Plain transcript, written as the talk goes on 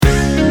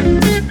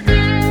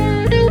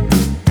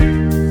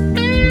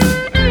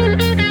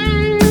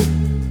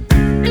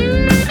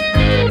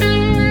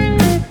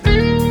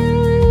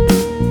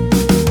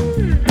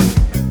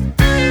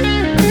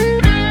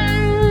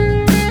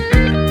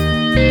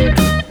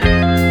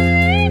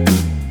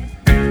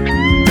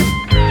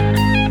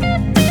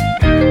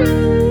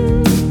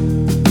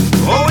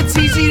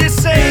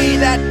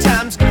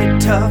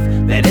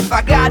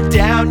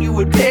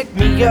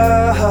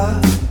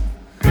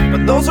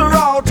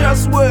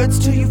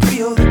months till you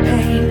feel the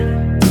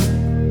pain?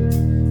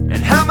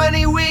 And how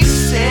many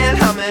weeks and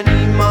how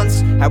many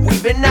months have we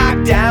been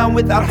knocked down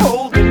without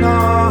holding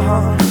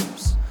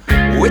arms,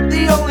 with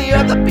the only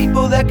other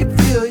people that could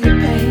feel your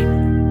pain?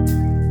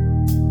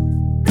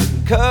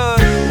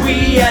 'Cause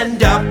we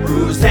end up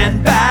bruised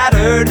and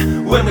battered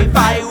when we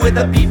fight with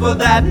the people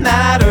that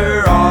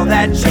matter. All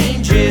that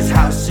changes,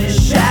 house is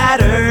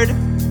shattered.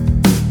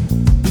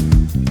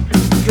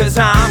 'Cause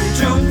I'm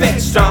too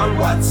fixed on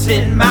what's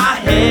in my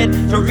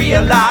head to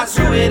realize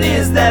who it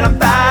is that I'm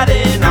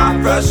fighting. Our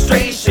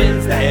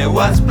frustrations, they're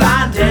what's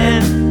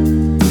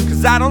blinding.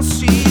 'Cause I don't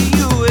see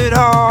you at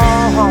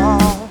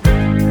all.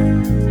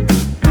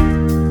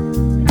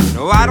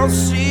 No, I don't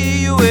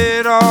see you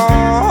at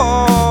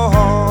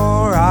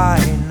all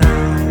right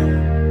now.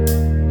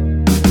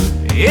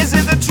 Is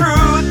it the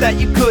truth that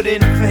you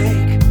couldn't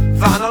fake?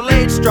 Final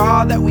late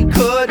straw that we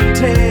couldn't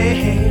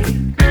take?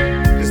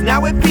 'Cause now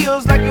it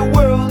feels like your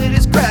world, it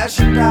is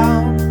crashing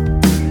down.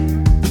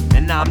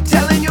 And I'm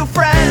telling you,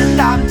 friend,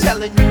 I'm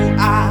telling you,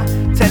 I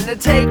tend to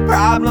take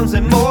problems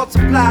and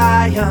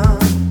multiply 'em.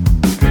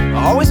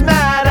 Always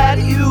mad at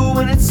you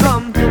when it's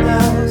something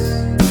else.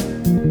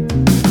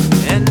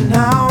 And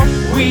now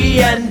we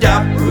end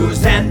up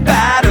bruised and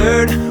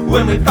battered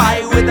when we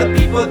fight with the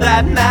people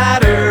that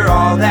matter.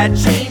 All that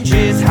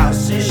changes,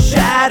 house is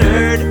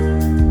shattered.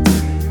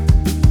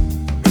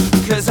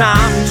 'Cause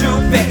I'm too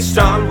fixed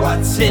on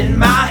what's in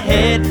my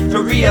head to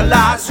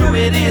realize who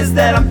it is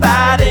that I'm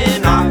fighting.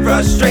 Our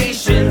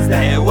frustrations,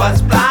 they're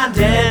what's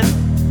blinding.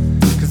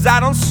 'Cause I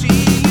don't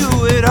see you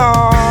at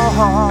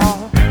all.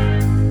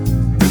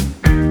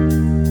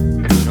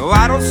 No,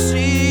 I don't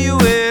see you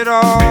at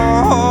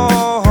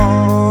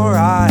all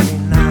right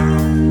now.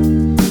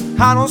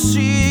 I don't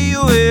see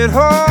you at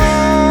all.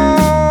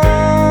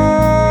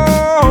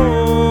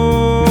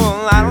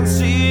 I don't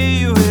see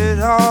you at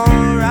all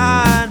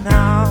right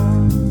now.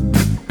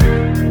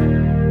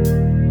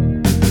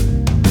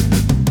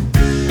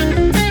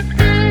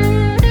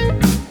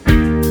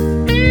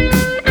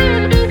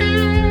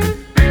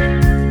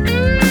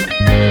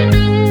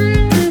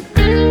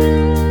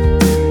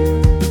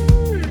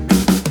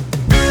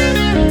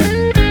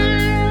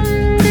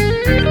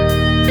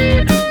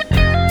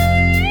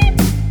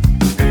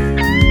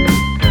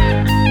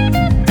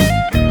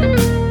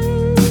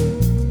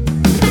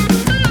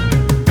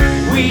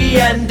 We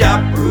end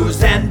up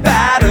bruised and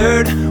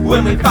battered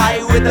when we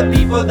fight with the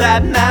people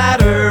that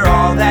matter.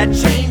 All that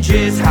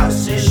changes,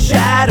 house is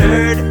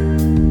shattered.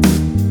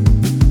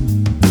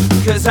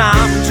 'Cause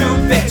I'm too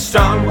fixed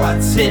on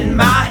what's in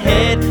my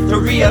head to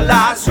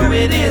realize who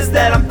it is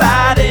that I'm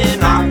fighting.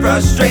 Our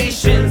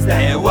frustrations,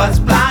 they're what's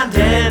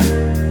blinding.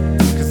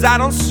 'Cause I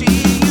don't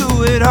see you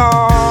at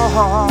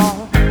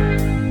all.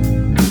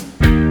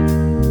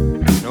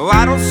 No,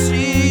 I don't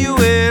see you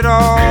at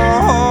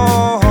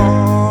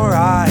all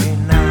right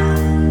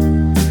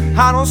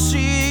now. I don't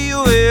see you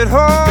at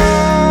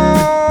all.